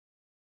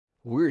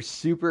We're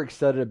super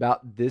excited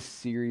about this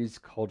series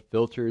called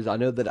Filters. I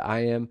know that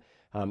I am.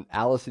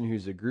 Allison,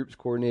 who's a groups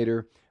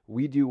coordinator,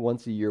 we do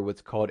once a year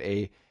what's called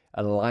a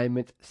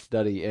alignment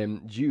study.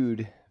 And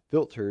Jude,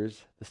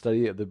 Filters, the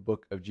study of the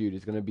book of Jude,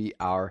 is going to be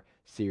our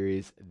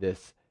series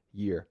this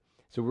year.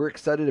 So we're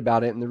excited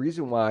about it. And the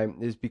reason why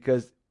is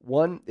because,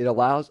 one, it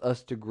allows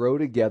us to grow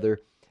together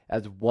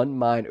as one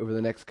mind over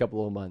the next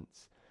couple of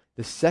months.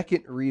 The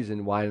second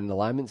reason why an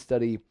alignment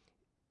study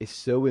is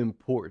so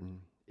important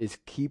is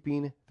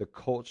keeping the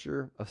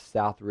culture of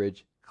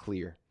Southridge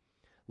clear.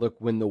 Look,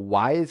 when the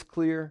why is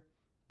clear,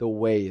 the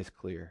way is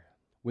clear.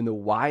 When the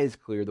why is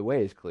clear, the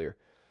way is clear.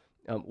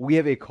 We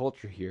have a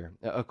culture here.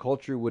 A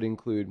culture would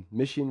include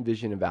mission,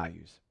 vision, and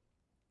values.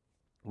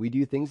 We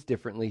do things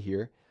differently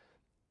here.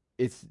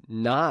 It's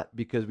not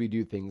because we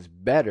do things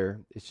better.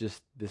 It's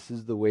just this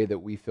is the way that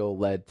we feel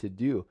led to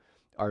do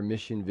our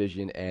mission,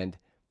 vision, and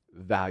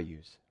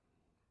values.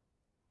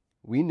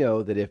 We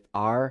know that if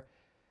our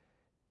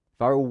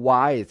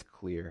why is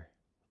clear,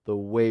 the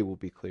way will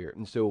be clear.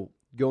 And so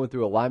going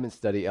through alignment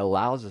study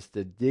allows us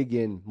to dig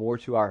in more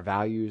to our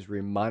values,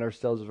 remind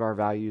ourselves of our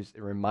values,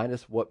 and remind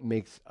us what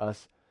makes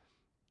us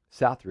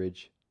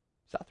Southridge,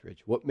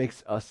 what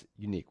makes us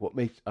unique, what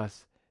makes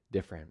us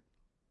different.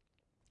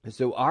 And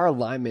so our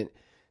alignment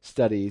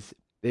studies,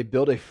 they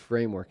build a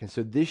framework. And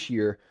so this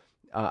year,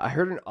 I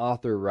heard an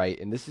author write,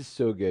 and this is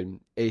so good,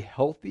 a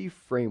healthy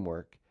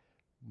framework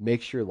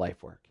makes your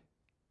life work.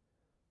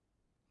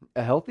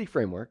 A healthy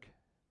framework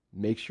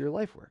makes your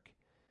life work.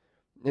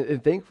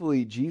 And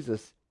thankfully,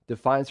 Jesus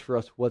defines for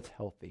us what's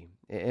healthy.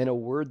 And a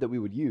word that we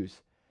would use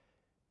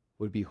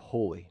would be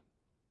holy.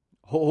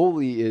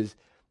 Holy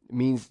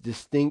means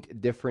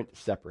distinct, different,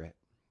 separate.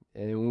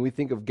 And when we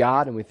think of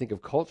God and we think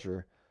of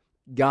culture,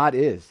 God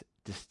is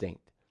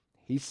distinct.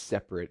 He's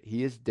separate.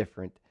 He is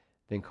different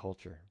than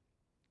culture.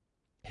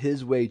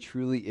 His way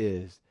truly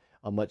is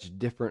a much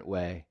different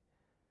way.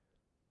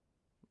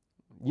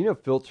 You know,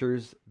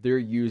 filters, they're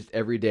used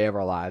every day of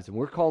our lives. And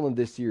we're calling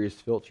this series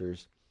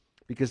Filters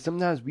because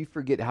sometimes we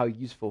forget how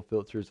useful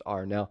filters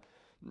are. Now,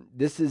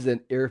 this is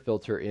an air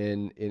filter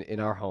in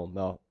our home.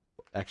 Well,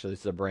 actually,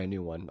 this is a brand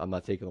new one. I'm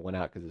not taking the one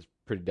out because it's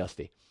pretty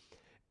dusty.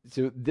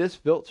 So this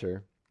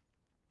filter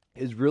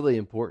is really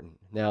important.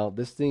 Now,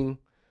 this thing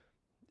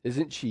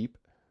isn't cheap.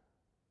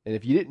 And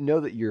if you didn't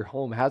know that your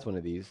home has one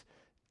of these,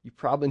 you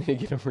probably need to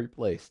get them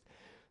replaced.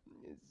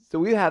 So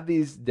we have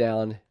these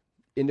down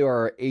into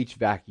our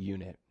HVAC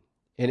unit,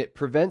 and it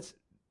prevents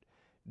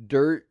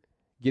dirt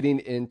getting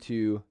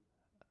into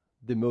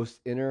the most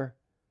inner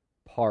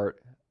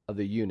part of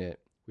the unit,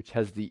 which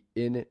has the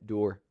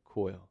indoor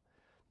coil.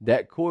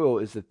 That coil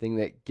is the thing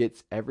that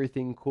gets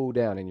everything cooled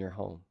down in your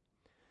home.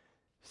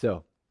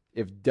 So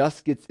if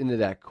dust gets into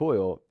that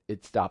coil,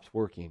 it stops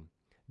working.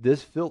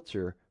 This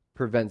filter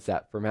prevents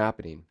that from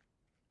happening.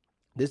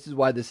 This is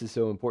why this is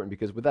so important,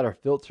 because without our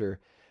filter,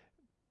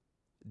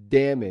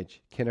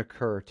 damage can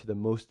occur to the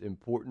most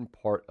important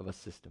part of a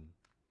system.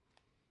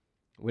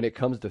 When it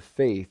comes to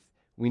faith,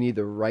 we need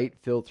the right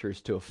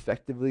filters to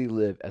effectively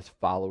live as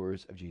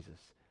followers of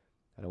Jesus.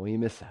 I don't want you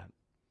to miss that.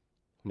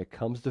 When it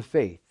comes to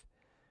faith,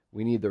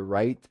 we need the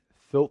right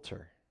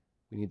filter.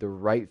 We need the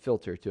right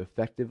filter to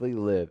effectively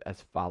live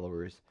as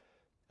followers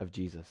of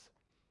Jesus.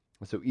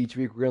 And so each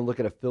week we're going to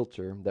look at a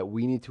filter that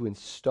we need to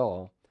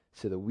install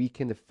so that we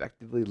can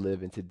effectively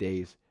live in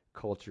today's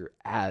culture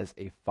as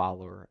a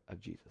follower of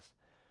Jesus.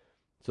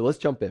 So let's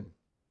jump in.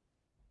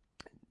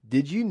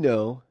 Did you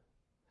know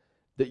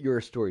that you're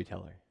a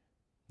storyteller?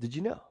 Did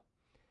you know?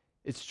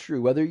 It's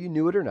true. Whether you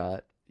knew it or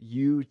not,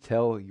 you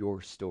tell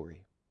your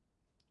story.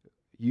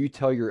 You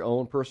tell your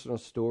own personal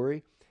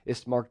story.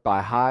 It's marked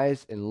by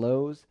highs and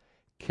lows,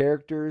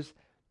 characters,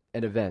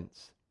 and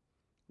events.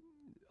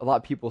 A lot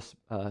of people,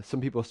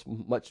 some people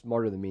much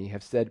smarter than me,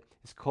 have said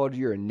it's called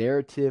your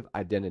narrative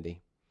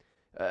identity.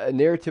 A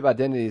narrative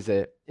identity is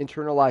an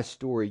internalized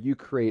story you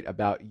create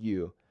about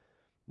you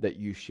that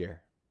you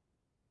share.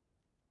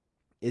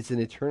 It's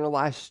an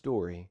internalized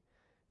story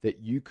that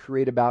you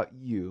create about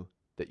you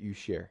that you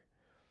share.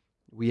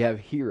 We have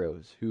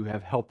heroes who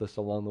have helped us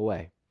along the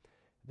way.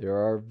 There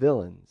are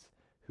villains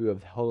who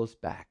have held us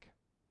back.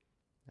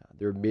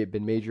 There have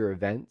been major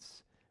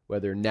events,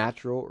 whether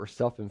natural or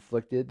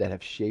self-inflicted, that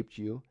have shaped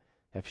you,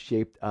 have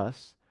shaped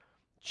us,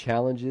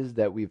 challenges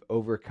that we've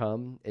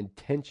overcome, and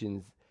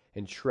tensions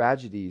and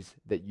tragedies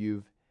that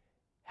you've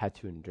had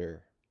to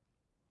endure.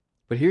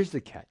 But here's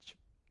the catch.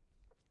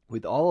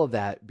 With all of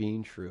that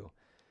being true,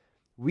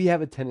 we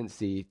have a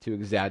tendency to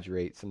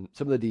exaggerate some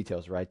of the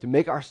details, right? To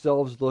make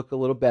ourselves look a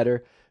little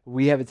better,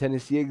 we have a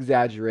tendency to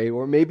exaggerate,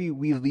 or maybe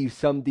we leave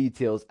some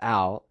details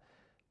out,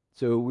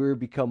 so we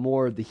become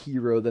more the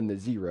hero than the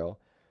zero.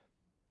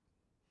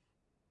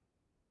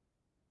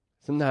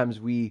 Sometimes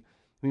we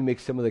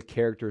make some of the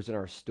characters in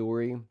our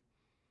story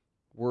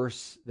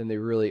worse than they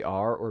really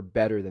are, or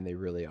better than they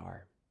really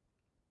are.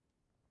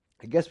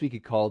 I guess we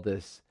could call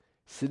this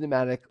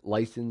cinematic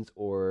license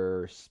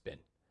or spin.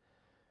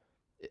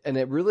 And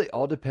it really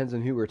all depends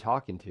on who we're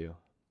talking to.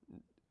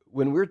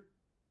 When we're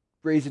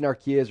raising our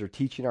kids or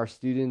teaching our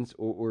students,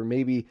 or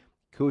maybe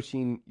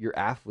coaching your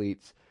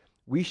athletes,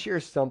 we share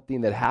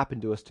something that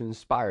happened to us to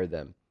inspire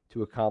them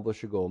to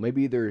accomplish a goal.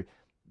 Maybe they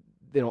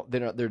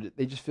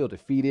just feel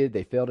defeated,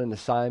 they failed an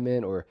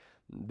assignment, or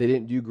they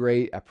didn't do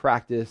great at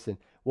practice. And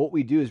what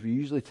we do is we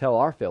usually tell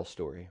our fail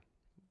story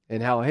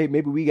and how, hey,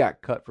 maybe we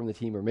got cut from the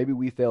team, or maybe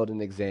we failed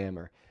an exam,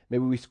 or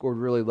maybe we scored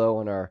really low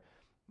on our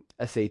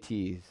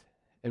SATs.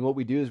 And what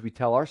we do is we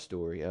tell our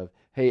story of,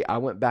 hey, I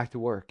went back to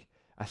work.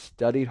 I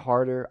studied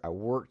harder. I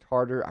worked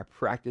harder. I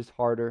practiced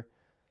harder.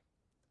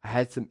 I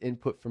had some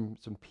input from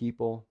some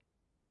people,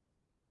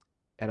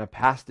 and I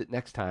passed it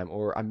next time,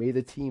 or I made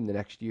the team the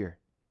next year.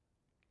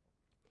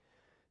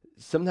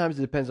 Sometimes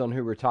it depends on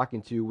who we're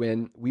talking to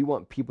when we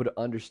want people to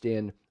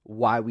understand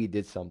why we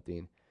did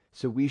something.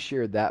 So we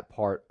share that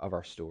part of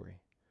our story.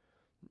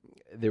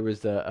 There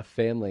was a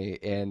family,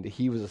 and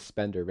he was a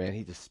spender, man.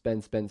 He just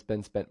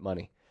spent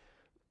money.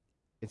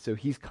 And so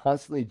he's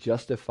constantly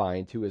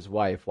justifying to his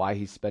wife why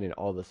he's spending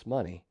all this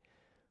money.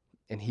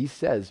 And he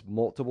says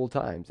multiple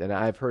times, and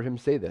I've heard him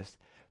say this,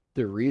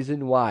 the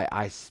reason why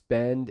I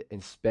spend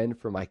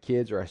for my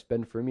kids, or I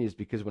spend for me, is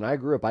because when I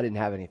grew up, I didn't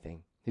have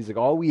anything. He's like,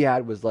 all we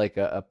had was like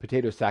a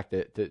potato sack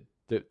to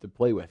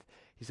play with.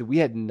 He said, we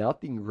had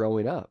nothing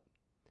growing up.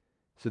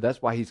 So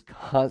that's why he's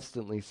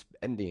constantly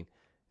spending.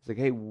 He's like,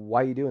 hey,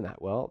 why are you doing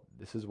that? Well,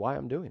 this is why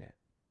I'm doing it.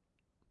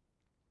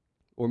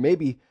 Or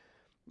maybe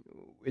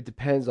it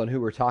depends on who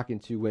we're talking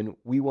to when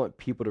we want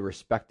people to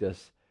respect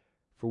us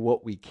for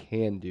what we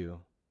can do.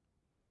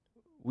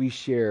 We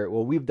share,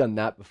 well, we've done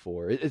that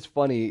before. It's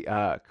funny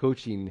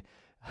coaching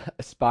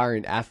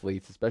aspiring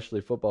athletes,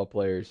 especially football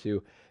players,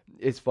 who,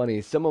 it's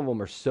funny, some of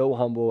them are so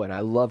humble and I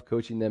love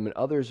coaching them, and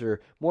others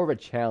are more of a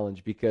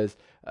challenge because,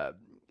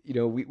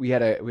 we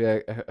had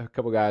a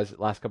couple guys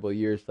last couple of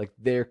years, like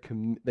they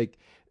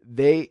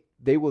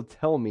will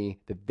tell me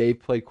that they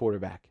play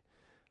quarterback,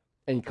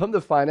 and come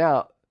to find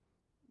out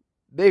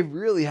they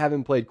really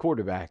haven't played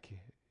quarterback.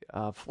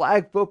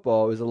 Flag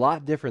football is a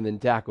lot different than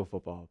tackle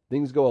football.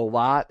 Things go a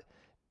lot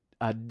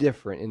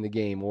different in the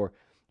game, or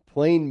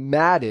playing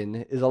Madden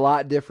is a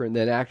lot different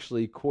than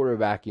actually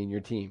quarterbacking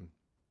your team.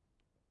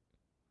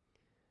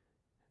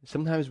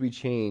 Sometimes we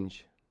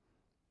change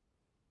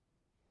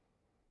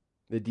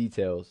the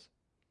details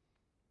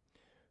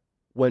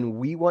when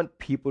we want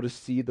people to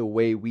see the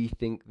way we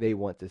think they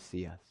want to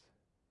see us.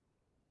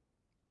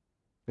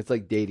 It's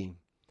like dating.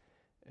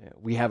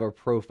 We have our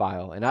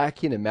profile, and I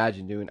can't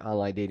imagine doing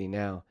online dating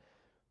now.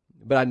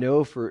 But I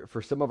know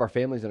for some of our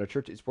families in our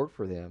church, it's worked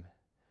for them.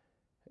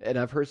 And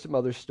I've heard some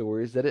other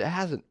stories that it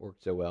hasn't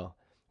worked so well,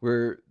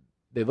 where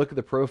they look at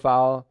the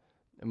profile.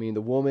 I mean, the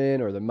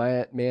woman or the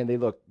man, they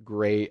look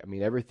great. I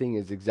mean, everything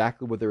is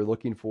exactly what they're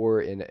looking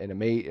for in a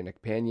mate and a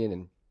companion.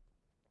 And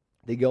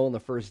they go on the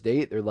first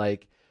date. They're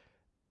like,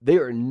 they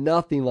are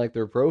nothing like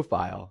their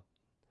profile.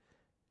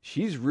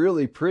 She's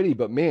really pretty,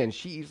 but man,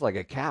 she eats like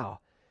a cow.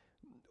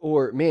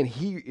 Or man,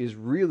 he is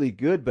really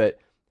good, but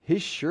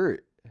his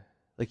shirt,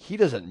 like, he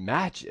doesn't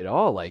match at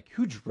all. Like,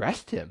 who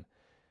dressed him?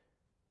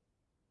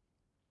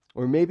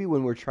 Or maybe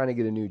when we're trying to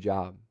get a new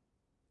job,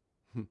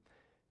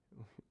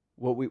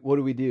 what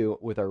do we do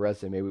with our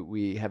resume?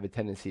 We have a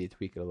tendency to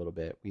tweak it a little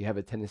bit. We have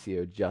a tendency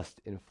to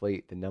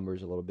inflate the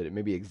numbers a little bit, and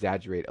maybe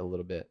exaggerate a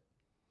little bit.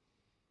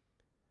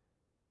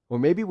 Or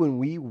maybe when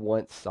we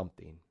want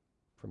something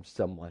from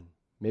someone,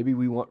 maybe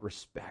we want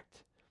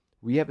respect,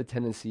 we have a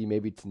tendency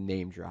maybe to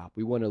name drop.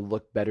 We want to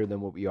look better than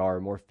what we are,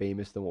 more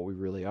famous than what we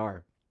really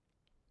are.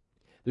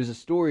 There's a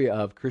story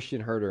of Christian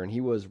Herter, and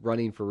he was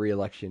running for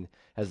re-election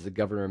as the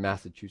governor of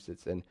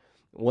Massachusetts. And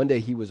one day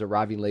he was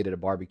arriving late at a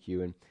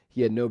barbecue, and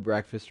he had no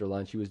breakfast or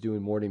lunch. He was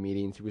doing morning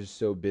meetings. He was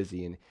so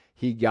busy, and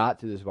he got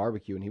to this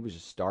barbecue, and he was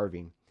just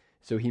starving.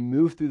 So he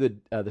moved through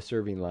the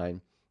serving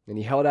line, and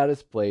he held out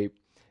his plate,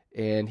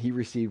 and he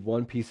received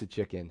one piece of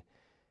chicken.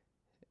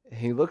 And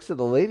he looks at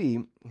the lady,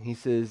 and he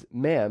says,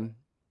 "Ma'am,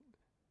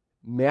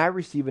 may I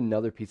receive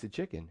another piece of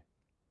chicken?"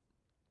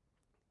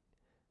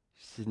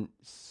 She said,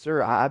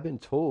 "Sir, I've been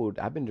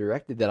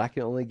directed that I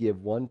can only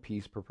give one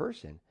piece per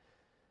person."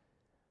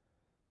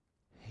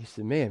 He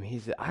said, "Ma'am," he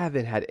said, "I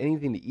haven't had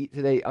anything to eat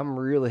today. I'm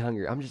really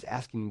hungry. I'm just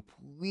asking,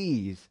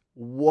 please,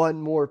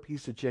 one more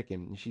piece of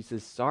chicken." And she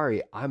says,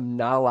 "Sorry, I'm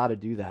not allowed to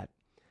do that."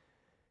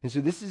 And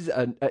so this is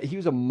he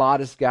was a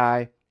modest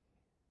guy,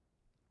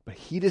 but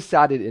he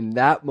decided in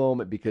that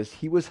moment, because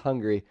he was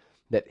hungry,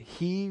 that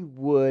he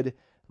would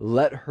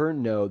let her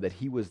know that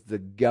he was the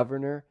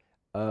governor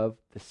of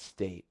the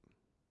state.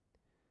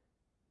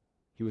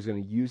 He was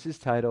going to use his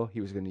title, he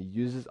was going to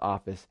use his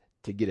office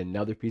to get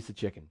another piece of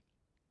chicken.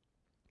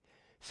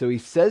 So he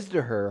says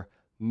to her,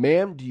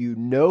 "Ma'am, do you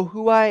know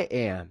who I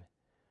am?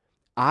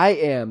 I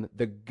am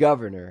the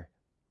governor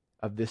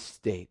of this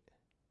state."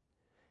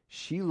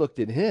 She looked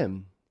at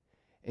him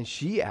and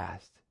she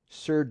asked,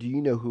 "Sir, do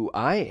you know who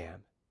I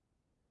am?"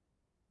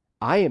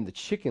 "I am the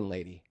chicken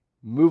lady.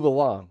 Move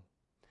along."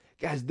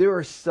 Guys, there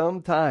are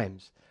some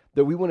times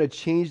that we want to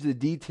change the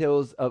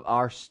details of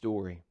our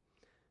story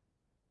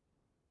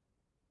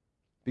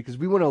because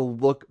we want to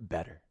look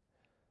better.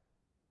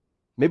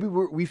 Maybe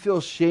we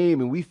feel shame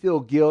and we feel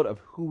guilt of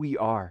who we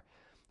are.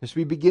 And so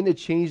we begin to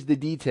change the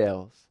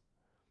details.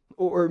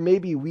 Or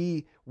maybe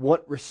we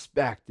want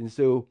respect, and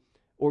so,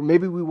 or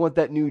maybe we want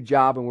that new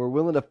job and we're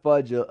willing to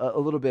fudge a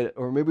little bit,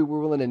 or maybe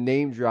we're willing to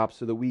name drop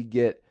so that we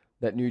get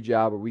that new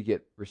job or we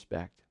get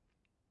respect.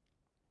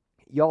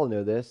 Y'all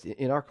know this.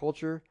 In our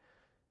culture,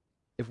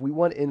 if we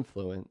want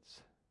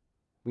influence,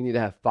 we need to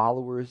have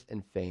followers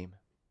and fame.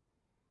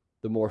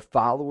 The more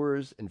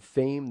followers and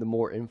fame, the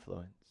more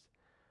influence.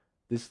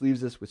 This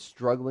leaves us with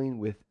struggling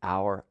with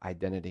our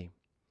identity.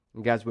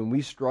 And guys, when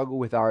we struggle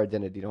with our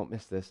identity, don't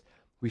miss this,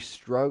 we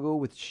struggle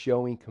with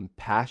showing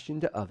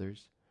compassion to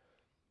others.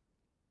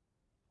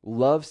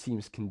 Love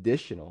seems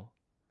conditional,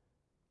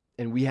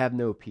 and we have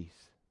no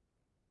peace.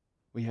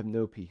 We have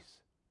no peace.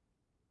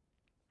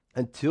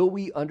 Until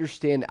we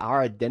understand our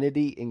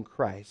identity in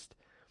Christ,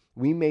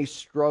 we may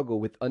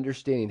struggle with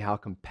understanding how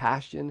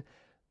compassion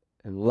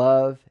and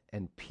love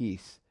and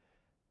peace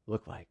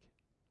look like.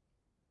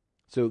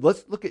 So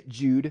let's look at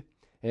Jude.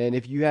 And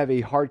if you have a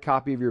hard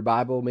copy of your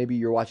Bible, maybe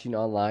you're watching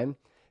online,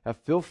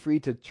 feel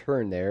free to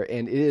turn there.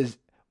 And it is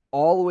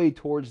all the way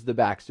towards the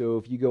back. So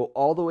if you go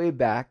all the way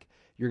back,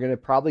 you're going to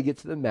probably get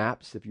to the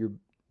maps if your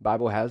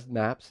Bible has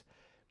maps.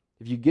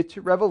 If you get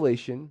to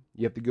Revelation,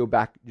 you have to go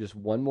back just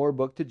one more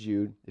book to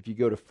Jude. If you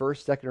go to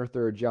 1st, 2nd, or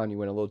 3rd John, you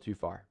went a little too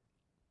far.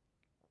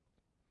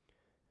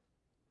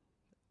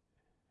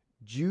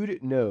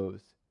 Jude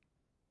knows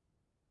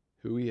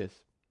who he is.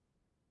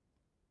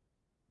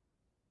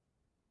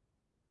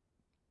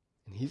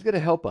 And he's going to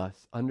help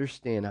us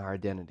understand our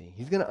identity.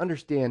 He's going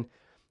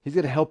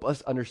to help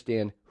us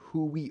understand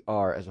who we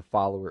are as a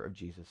follower of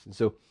Jesus. And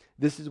so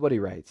this is what he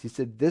writes. He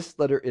said, this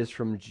letter is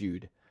from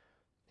Jude.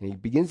 And he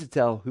begins to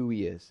tell who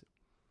he is.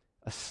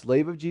 A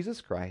slave of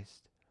Jesus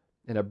Christ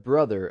and a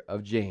brother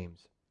of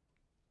James.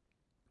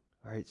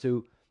 All right,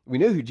 so we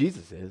know who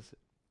Jesus is,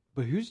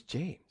 but who's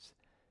James?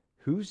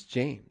 Who's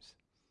James?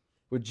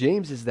 Well,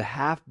 James is the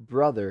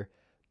half-brother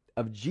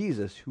of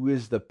Jesus, who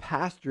is the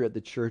pastor at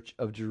the church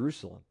of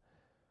Jerusalem.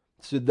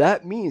 So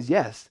that means,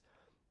 yes,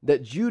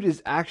 that Jude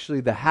is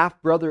actually the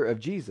half-brother of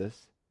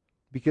Jesus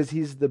because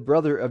he's the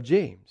brother of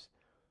James.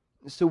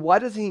 So why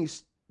doesn't he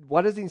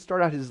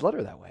start out his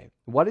letter that way?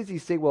 Why does he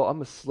say, well,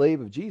 I'm a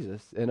slave of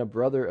Jesus and a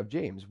brother of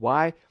James?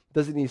 Why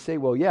doesn't he say,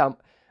 well, yeah,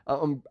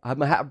 I'm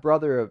a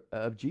half-brother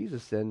of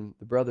Jesus and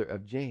the brother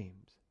of James?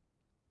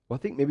 Well,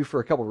 I think maybe for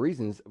a couple of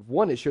reasons.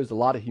 One, it shows a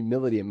lot of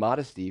humility and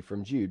modesty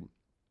from Jude.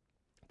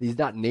 He's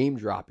not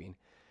name-dropping,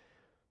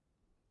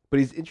 but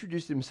he's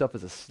introduced himself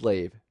as a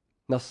slave.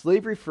 Now,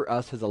 slavery for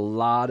us has a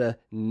lot of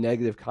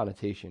negative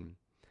connotation.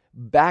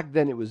 Back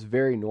then, it was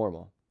very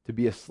normal to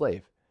be a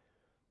slave.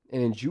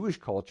 And in Jewish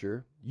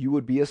culture, you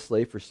would be a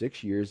slave for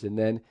 6 years, and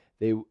then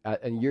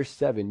in year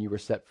 7, you were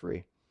set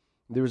free.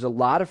 There was a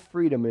lot of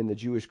freedom in the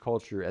Jewish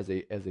culture as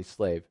a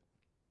slave.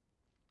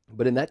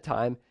 But in that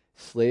time,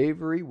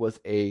 slavery was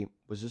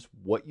just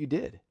what you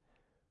did.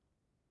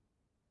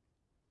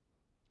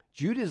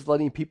 Jude is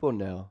letting people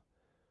know,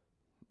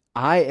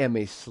 I am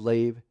a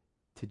slave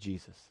to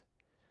Jesus.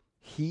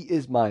 He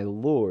is my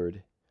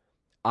Lord.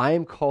 I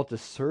am called to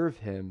serve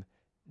him,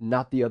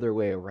 not the other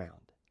way around.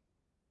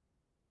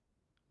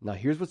 Now,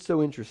 here's what's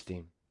so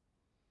interesting.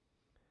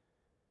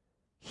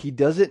 He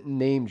doesn't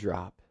name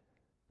drop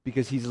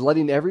because he's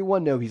letting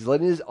everyone know, he's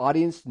letting his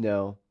audience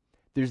know,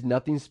 there's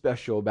nothing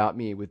special about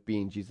me with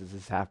being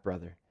Jesus'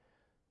 half-brother.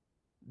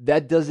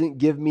 That doesn't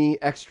give me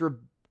extra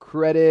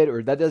credit,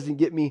 or that doesn't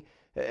get me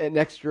an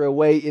extra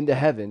way into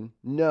heaven.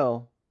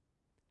 No.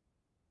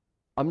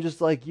 I'm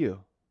just like you.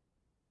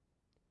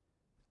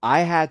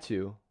 I had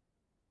to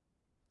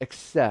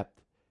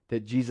accept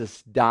that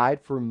Jesus died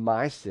for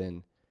my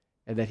sin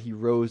and that he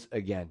rose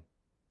again.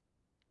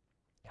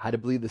 I had to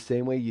believe the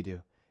same way you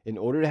do. In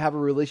order to have a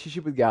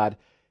relationship with God,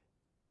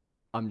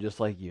 I'm just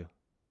like you.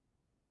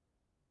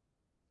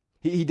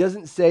 He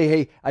doesn't say,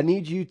 hey, I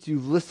need you to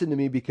listen to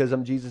me because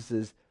I'm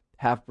Jesus's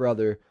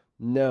half-brother.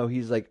 No,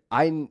 he's like,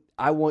 I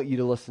want you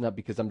to listen up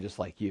because I'm just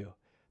like you.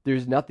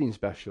 There's nothing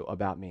special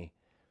about me.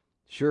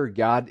 Sure,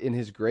 God in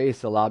his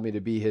grace allowed me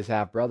to be his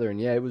half-brother, and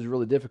yeah, it was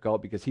really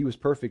difficult because he was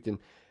perfect and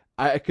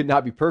I could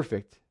not be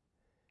perfect.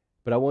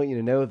 But I want you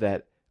to know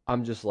that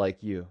I'm just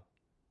like you.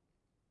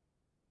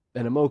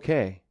 And I'm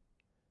okay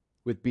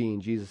with being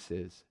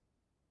Jesus's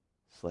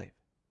slave.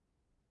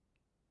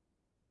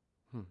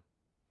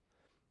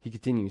 He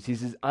continues. He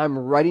says, I'm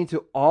writing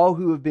to all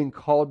who have been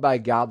called by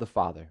God the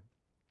Father,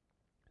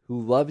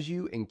 who loves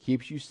you and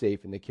keeps you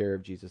safe in the care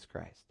of Jesus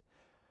Christ.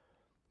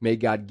 May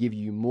God give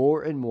you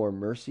more and more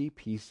mercy,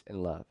 peace,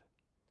 and love.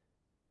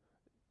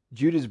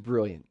 Jude is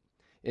brilliant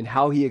in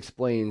how he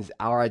explains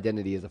our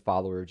identity as a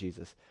follower of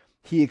Jesus.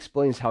 He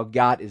explains how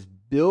God is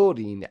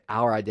building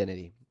our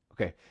identity.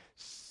 Okay,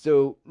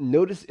 so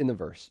notice in the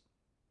verse,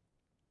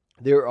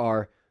 there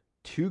are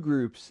two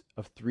groups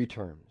of 3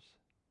 terms.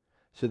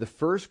 So the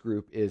first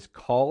group is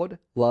called,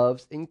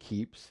 loves, and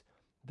keeps.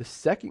 The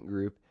second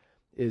group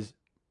is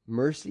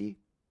mercy,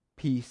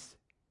 peace,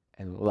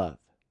 and love.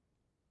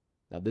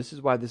 Now this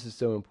is why this is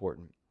so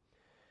important.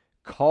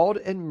 Called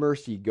and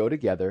mercy go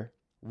together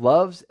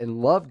Loves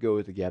and love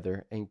go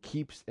together, and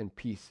keeps and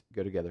peace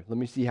go together. Let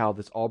me see how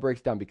this all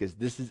breaks down, because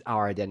this is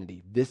our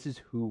identity. This is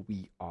who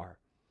we are.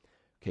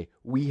 Okay,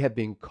 we have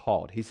been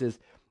called. He says,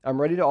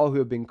 I'm ready to all who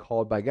have been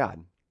called by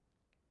God.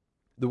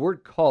 The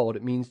word called,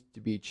 it means to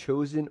be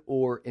chosen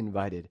or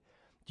invited.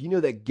 Do you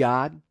know that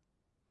God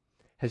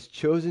has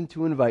chosen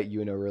to invite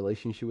you in a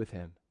relationship with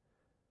him?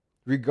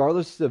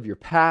 Regardless of your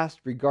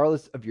past,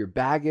 regardless of your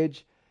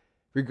baggage,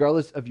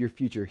 regardless of your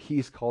future,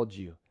 he's called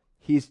you.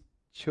 He's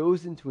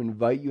chosen to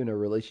invite you in a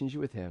relationship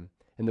with him.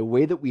 And the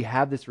way that we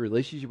have this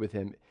relationship with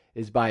him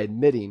is by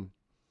admitting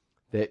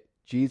that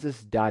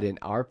Jesus died in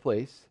our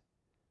place,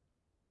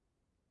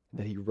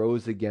 that he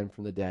rose again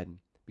from the dead.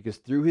 Because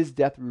through his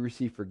death we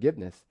receive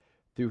forgiveness.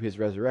 Through his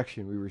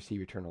resurrection we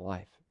receive eternal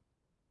life.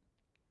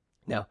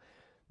 Now,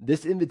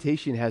 this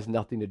invitation has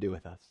nothing to do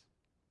with us.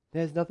 It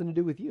has nothing to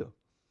do with you.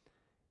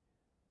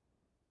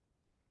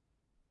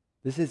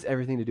 This has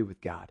everything to do with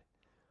God.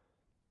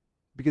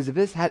 Because if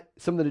this had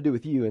something to do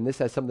with you and this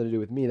has something to do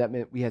with me, that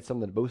meant we had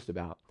something to boast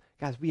about.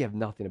 Guys, we have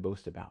nothing to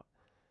boast about.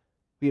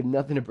 We have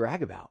nothing to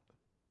brag about.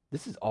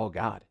 This is all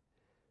God.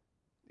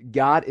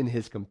 God, in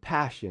his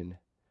compassion,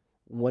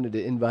 wanted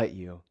to invite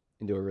you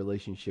into a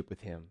relationship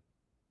with him.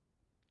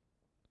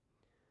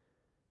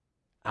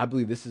 I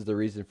believe this is the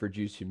reason for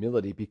Jude's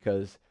humility,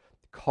 because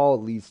the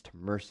call leads to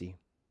mercy.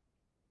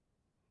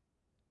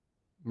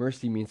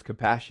 Mercy means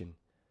compassion.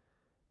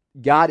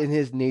 God in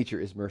his nature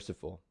is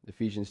merciful.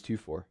 Ephesians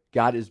 2:4.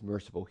 God is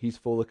merciful. He's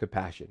full of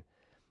compassion.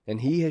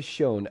 And he has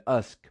shown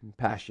us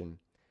compassion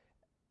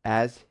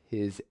as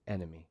his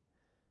enemy.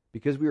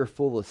 Because we were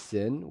full of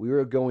sin, we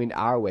were going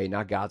our way,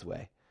 not God's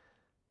way.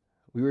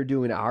 We were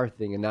doing our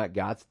thing and not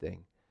God's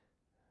thing.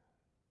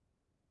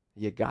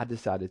 Yet God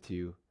decided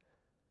to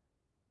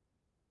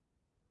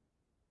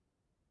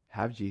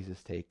have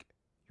Jesus take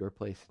your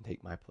place and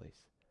take my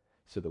place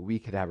so that we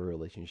could have a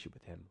relationship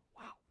with him.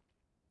 Wow.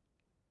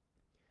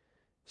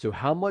 So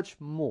how much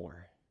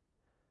more,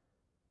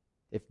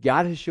 if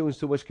God has shown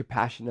so much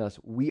compassion to us,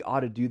 we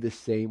ought to do the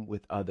same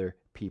with other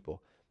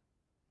people.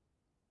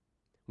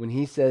 When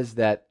he says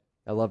that,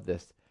 I love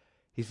this.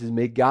 He says,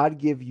 may God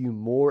give you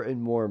more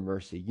and more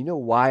mercy. You know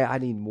why I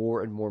need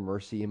more and more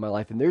mercy in my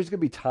life? And there's going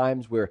to be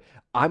times where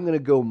I'm going to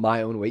go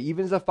my own way.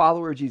 Even as a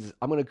follower of Jesus,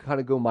 I'm going to kind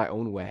of go my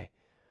own way.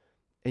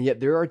 And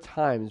yet there are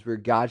times where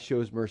God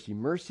shows mercy.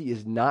 Mercy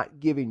is not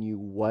giving you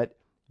what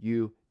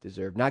you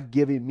deserve, not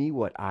giving me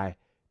what I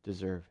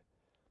deserve.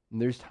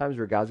 And there's times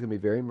where God's going to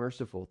be very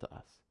merciful to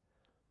us.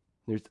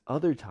 There's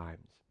other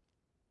times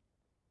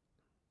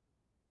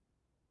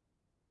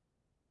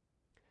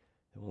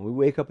that when we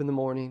wake up in the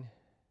morning,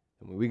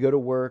 and when we go to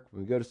work,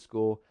 when we go to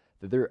school,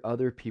 that there are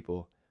other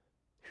people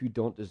who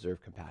don't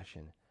deserve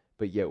compassion,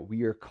 but yet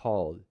we are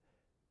called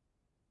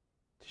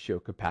to show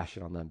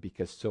compassion on them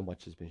because so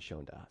much has been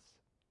shown to us.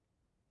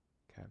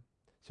 Okay?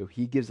 So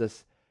he gives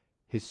us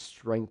his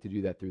strength to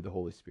do that through the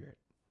Holy Spirit.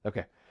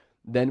 Okay.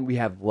 Then we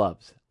have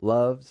loves.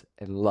 Loves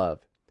and love.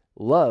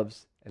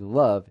 Loves and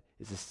love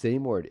is the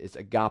same word. It's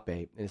agape,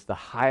 and it's the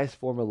highest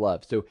form of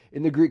love. So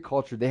in the Greek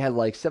culture, they had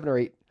like 7 or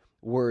 8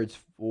 words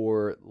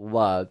for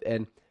love,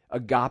 and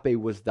agape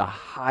was the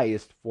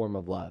highest form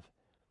of love.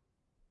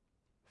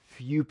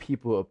 Few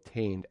people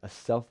obtained a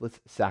selfless,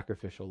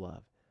 sacrificial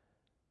love.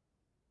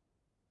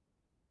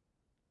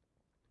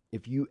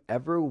 If you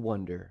ever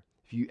wonder,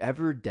 if you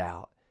ever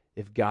doubt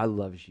if God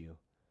loves you,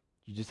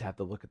 you just have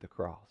to look at the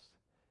cross.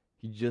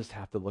 You just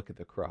have to look at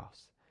the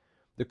cross.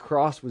 The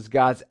cross was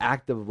God's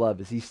act of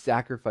love as he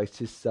sacrificed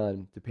his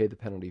son to pay the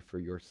penalty for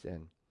your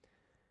sin.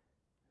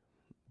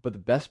 But the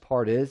best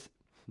part is,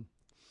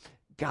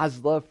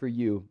 God's love for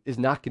you is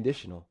not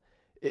conditional.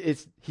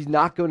 He's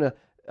not going to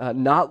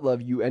not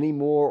love you any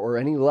more or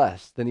any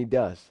less than he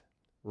does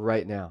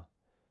right now.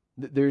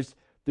 There's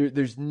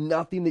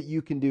nothing that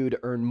you can do to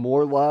earn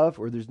more love,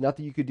 or there's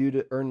nothing you could do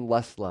to earn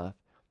less love.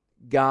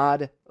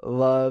 God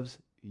loves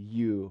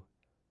you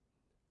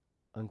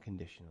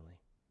unconditionally.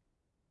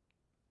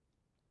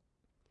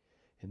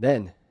 And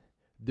then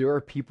there are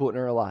people in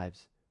our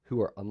lives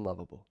who are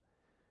unlovable.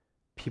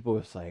 People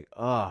it's like,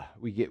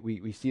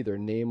 we see their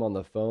name on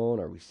the phone,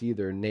 or we see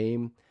their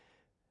name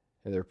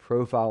and their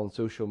profile on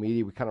social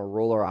media. We kind of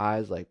roll our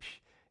eyes like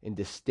in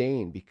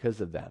disdain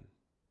because of them.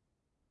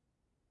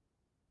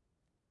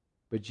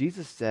 But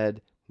Jesus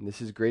said, and this is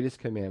his greatest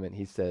commandment,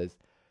 he says,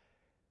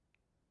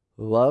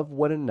 love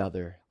one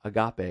another,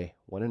 agape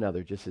one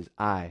another, just as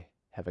I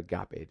have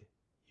agape'd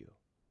you.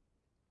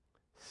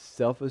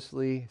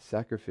 Selflessly,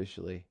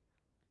 sacrificially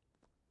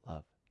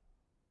love.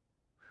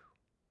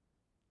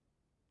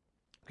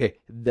 Okay,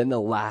 then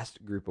the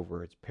last group of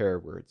words, pair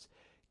of words.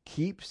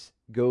 Keeps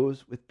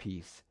goes with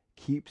peace.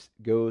 Keeps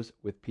goes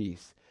with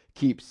peace.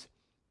 Keeps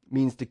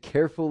means to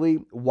carefully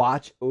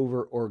watch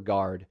over or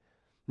guard.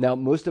 Now,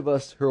 most of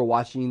us who are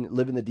watching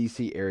live in the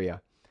D.C.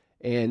 area.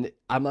 And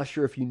I'm not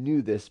sure if you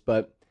knew this,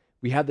 but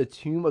we have the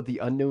tomb of the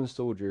unknown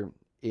soldier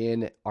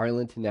in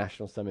Arlington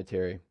National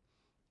Cemetery.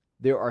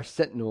 There are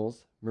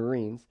sentinels,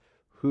 Marines,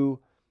 who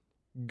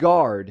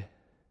guard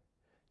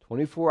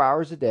 24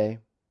 hours a day,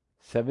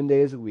 7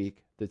 days a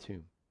week, the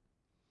tomb.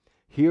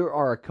 Here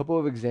are a couple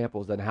of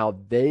examples on how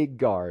they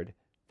guard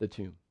the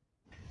tomb.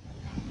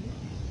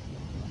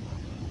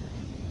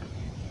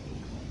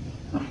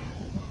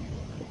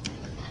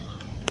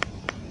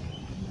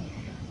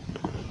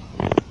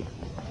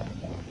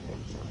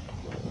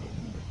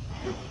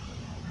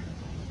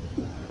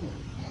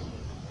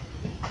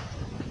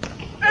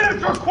 It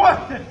is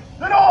requested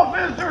that all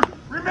visitors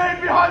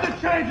remain behind the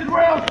chains and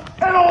rails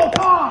at all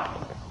times.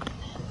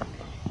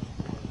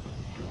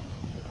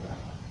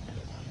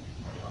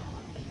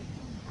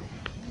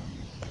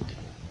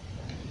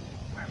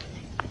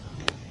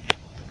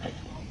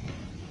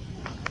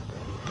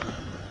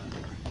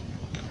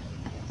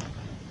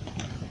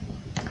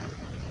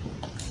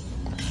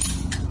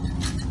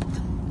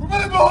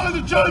 Remain behind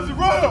the chains and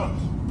rails.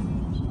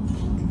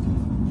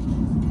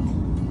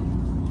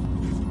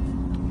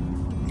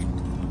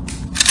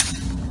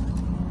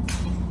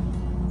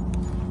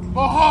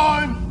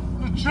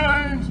 Behind the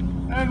chains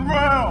and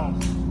rails.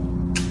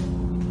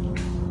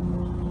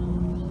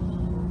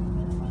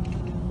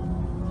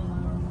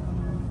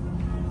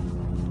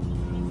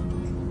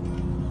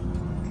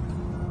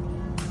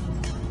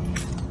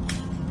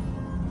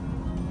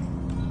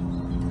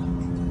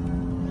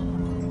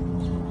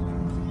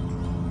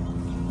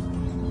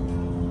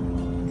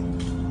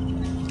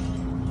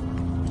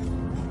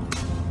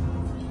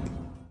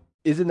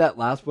 Isn't that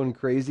last one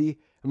crazy?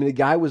 I mean, the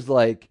guy was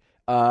like,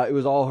 it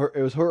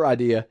was her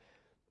idea.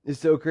 It's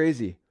so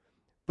crazy.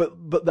 But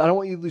I don't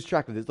want you to lose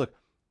track of this. Look,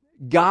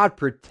 God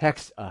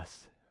protects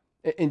us.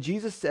 And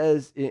Jesus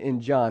says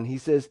in John, he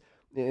says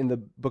in the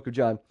book of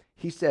John,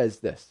 he says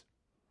this.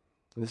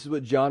 And this is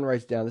what John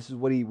writes down. This is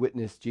what he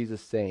witnessed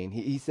Jesus saying.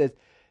 He says,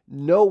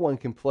 no one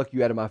can pluck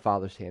you out of my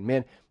Father's hand.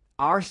 Man,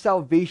 our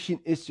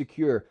salvation is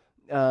secure.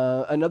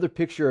 Another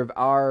picture of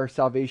our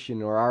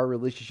salvation or our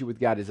relationship with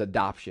God is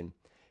adoption.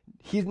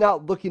 He's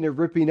not looking at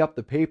ripping up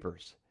the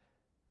papers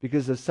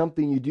because of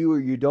something you do or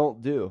you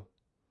don't do.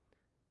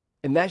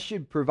 And that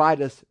should provide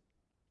us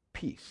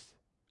peace.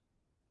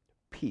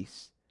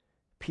 Peace.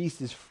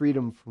 Peace is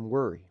freedom from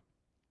worry.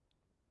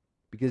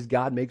 Because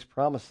God makes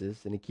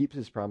promises and he keeps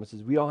his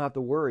promises. We don't have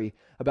to worry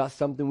about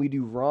something we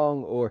do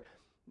wrong or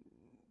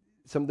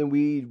something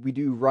we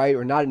do right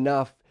or not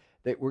enough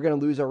that we're going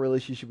to lose our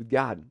relationship with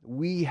God.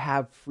 We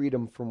have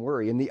freedom from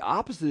worry. And the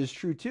opposite is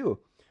true too.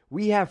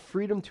 We have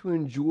freedom to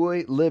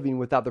enjoy living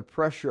without the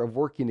pressure of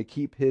working to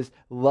keep his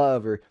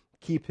love or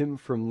keep him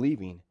from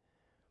leaving.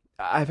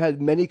 I've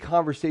had many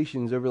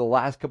conversations over the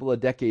last couple of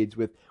decades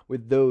with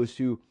those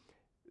who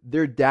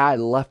their dad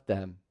left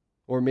them,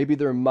 or maybe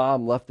their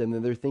mom left them,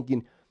 and they're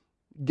thinking,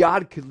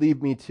 God could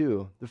leave me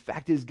too. The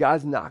fact is,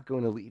 God's not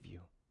going to leave you.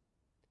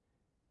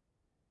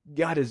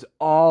 God is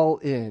all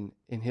in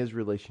his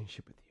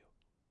relationship with you.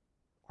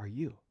 Are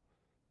you?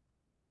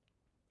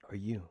 Are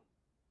you?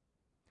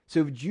 So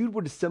if Jude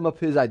were to sum up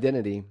his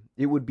identity,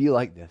 it would be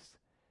like this.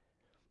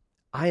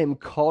 I am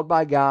called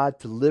by God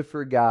to live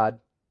for God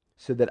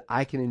so that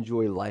I can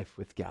enjoy life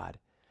with God.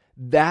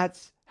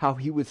 That's how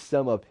he would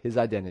sum up his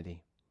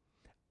identity.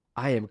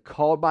 I am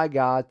called by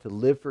God to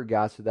live for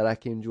God so that I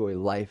can enjoy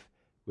life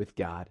with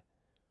God.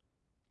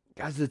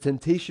 Guys, the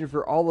temptation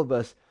for all of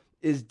us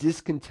is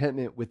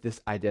discontentment with this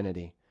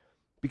identity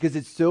because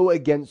it's so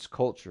against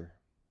culture.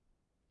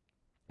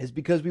 It's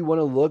because we want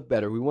to look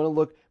better. We want to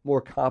look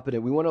more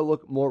competent. We want to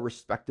look more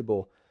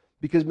respectable.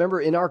 Because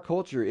remember, in our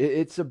culture,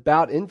 it's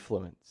about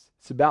influence.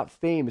 It's about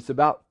fame. It's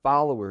about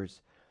followers.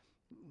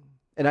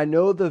 And I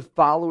know the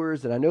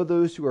followers and I know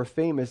those who are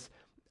famous,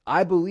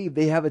 I believe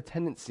they have a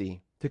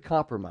tendency to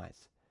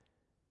compromise.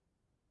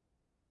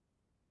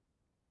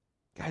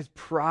 Guys,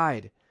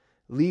 pride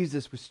leaves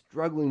us with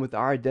struggling with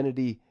our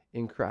identity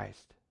in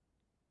Christ.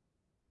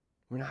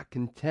 We're not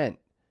content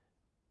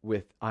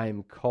with I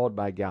am called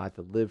by God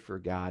to live for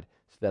God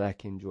so that I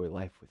can enjoy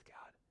life with God.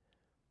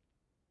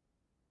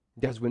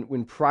 Guys,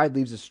 when pride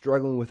leaves us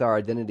struggling with our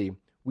identity,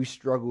 we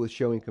struggle with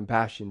showing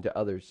compassion to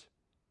others.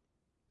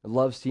 And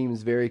love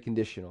seems very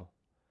conditional,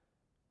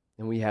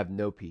 and we have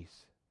no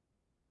peace.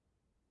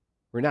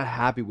 We're not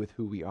happy with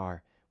who we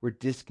are. We're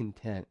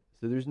discontent.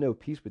 So there's no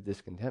peace with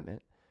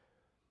discontentment.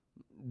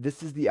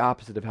 This is the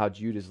opposite of how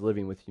Jude is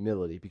living with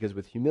humility, because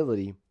with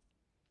humility,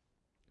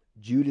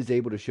 Jude is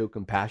able to show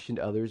compassion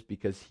to others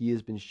because he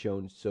has been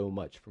shown so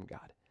much from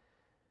God.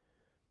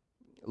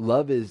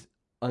 Love is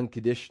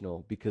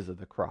unconditional because of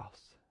the cross.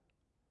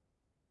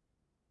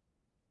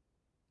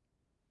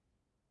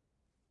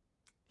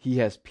 He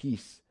has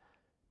peace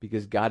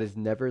because God is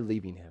never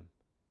leaving him.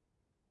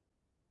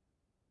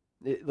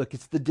 Look,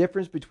 it's the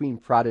difference between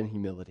pride and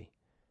humility.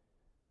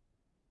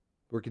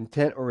 We're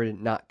content or we're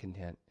not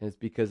content, and it's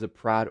because of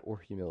pride or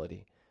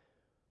humility.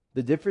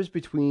 The difference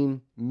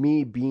between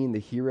me being the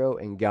hero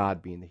and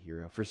God being the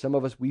hero. For some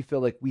of us, we feel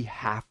like we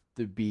have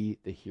to be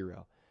the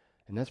hero,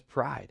 and that's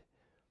pride.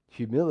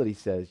 Humility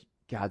says,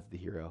 God's the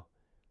hero.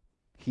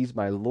 He's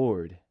my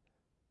Lord,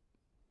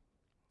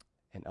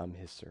 and I'm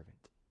his servant.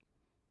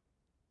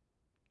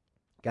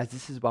 Guys,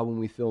 this is why when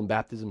we film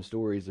baptism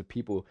stories of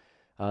people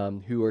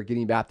who are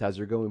getting baptized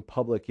or going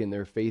public in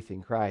their faith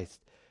in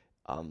Christ,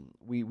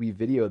 we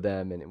video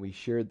them and we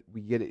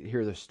get to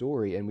hear their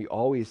story, and we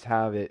always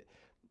have it.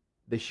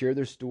 They share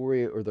their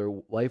story or their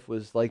life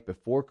was like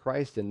before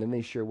Christ, and then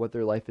they share what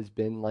their life has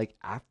been like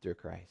after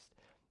Christ.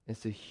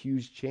 It's a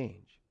huge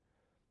change.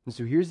 And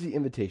so here's the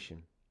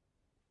invitation.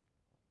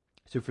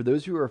 So for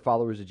those who are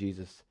followers of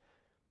Jesus,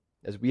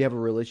 as we have a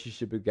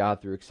relationship with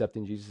God through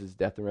accepting Jesus'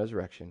 death and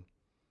resurrection,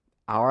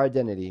 our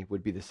identity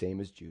would be the same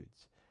as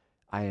Jude's.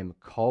 I am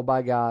called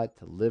by God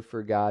to live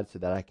for God so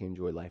that I can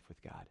enjoy life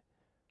with God.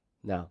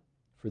 Now,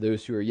 for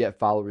those who are yet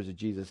followers of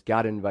Jesus,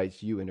 God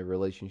invites you into a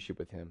relationship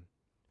with him.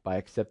 By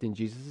accepting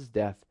Jesus'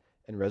 death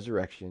and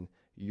resurrection,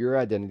 your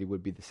identity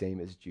would be the same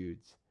as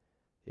Jude's.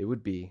 It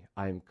would be,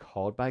 I am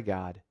called by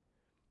God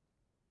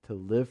to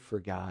live for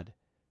God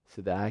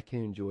so that I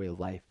can enjoy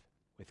life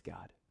with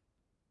God.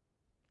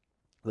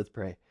 Let's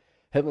pray.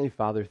 Heavenly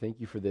Father, thank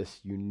you for this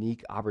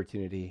unique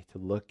opportunity to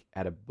look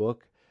at a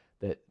book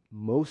that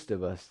most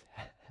of us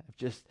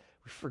we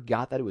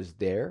forgot that it was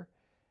there.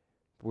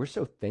 But we're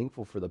so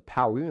thankful for the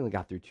power. We only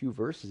got through 2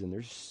 verses, and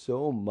there's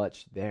so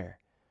much there.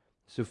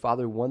 So,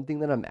 Father, one thing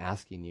that I'm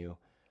asking you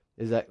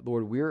is that,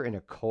 Lord, we're in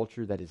a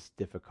culture that is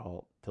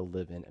difficult to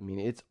live in. I mean,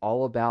 it's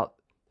all about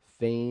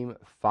fame,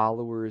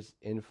 followers,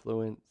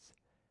 influence.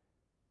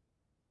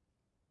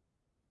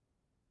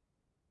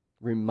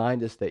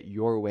 Remind us that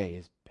your way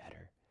is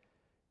better.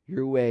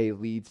 Your way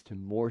leads to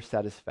more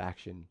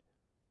satisfaction.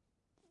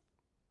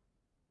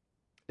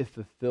 It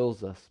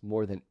fulfills us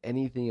more than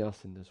anything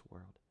else in this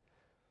world.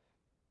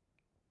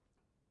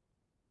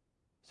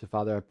 So,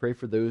 Father, I pray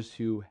for those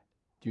who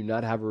do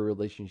not have a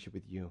relationship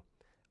with you.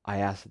 I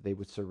ask that they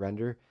would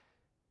surrender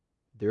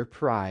their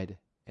pride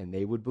and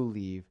they would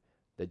believe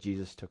that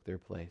Jesus took their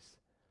place,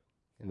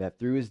 and that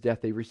through his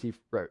death they receive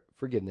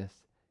forgiveness,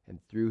 and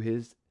through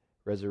his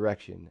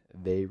resurrection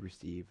they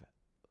receive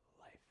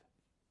life.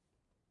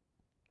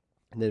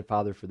 And then,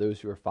 Father, for those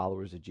who are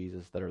followers of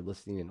Jesus that are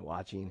listening and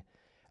watching,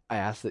 I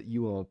ask that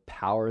you will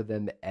empower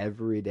them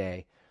every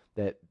day,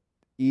 that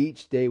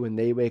each day when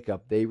they wake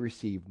up, they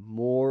receive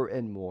more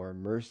and more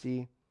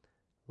mercy,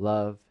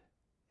 love,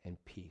 and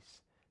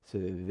peace, so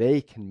that they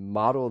can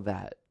model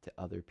that to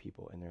other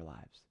people in their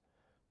lives.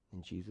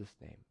 In Jesus'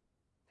 name.